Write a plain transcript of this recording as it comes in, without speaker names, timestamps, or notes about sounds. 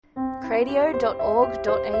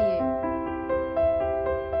www.catholitradio.org.au.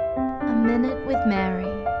 A Minute with Mary,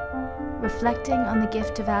 reflecting on the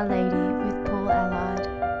gift of Our Lady with Paul Allard.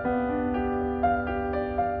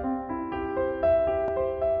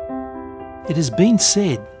 It has been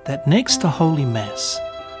said that next to Holy Mass,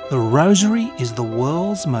 the Rosary is the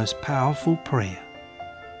world's most powerful prayer.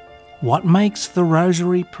 What makes the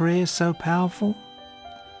Rosary prayer so powerful?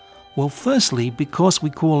 Well, firstly, because we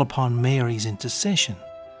call upon Mary's intercession,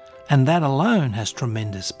 and that alone has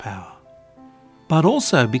tremendous power. But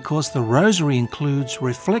also because the Rosary includes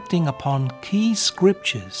reflecting upon key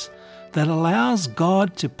scriptures that allows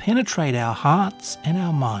God to penetrate our hearts and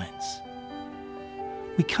our minds.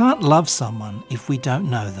 We can't love someone if we don't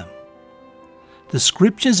know them. The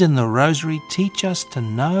scriptures in the Rosary teach us to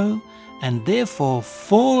know and therefore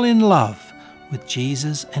fall in love with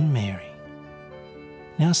Jesus and Mary.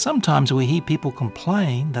 Now, sometimes we hear people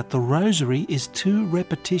complain that the Rosary is too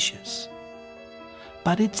repetitious.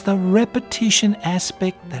 But it's the repetition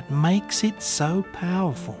aspect that makes it so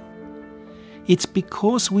powerful. It's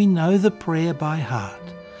because we know the prayer by heart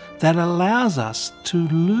that allows us to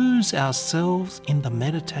lose ourselves in the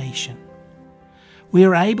meditation. We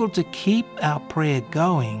are able to keep our prayer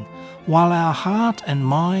going while our heart and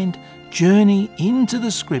mind journey into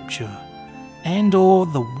the scripture and or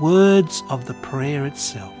the words of the prayer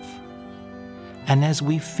itself. And as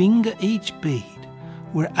we finger each bead,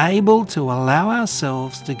 we're able to allow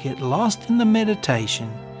ourselves to get lost in the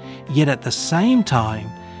meditation, yet at the same time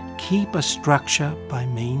keep a structure by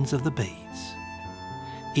means of the beads.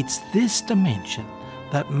 It's this dimension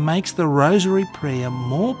that makes the Rosary prayer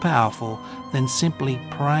more powerful than simply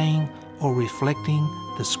praying or reflecting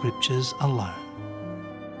the scriptures alone.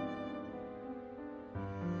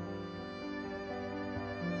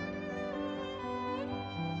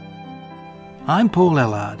 I'm Paul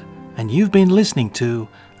Allard, and you've been listening to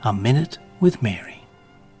A Minute with Mary.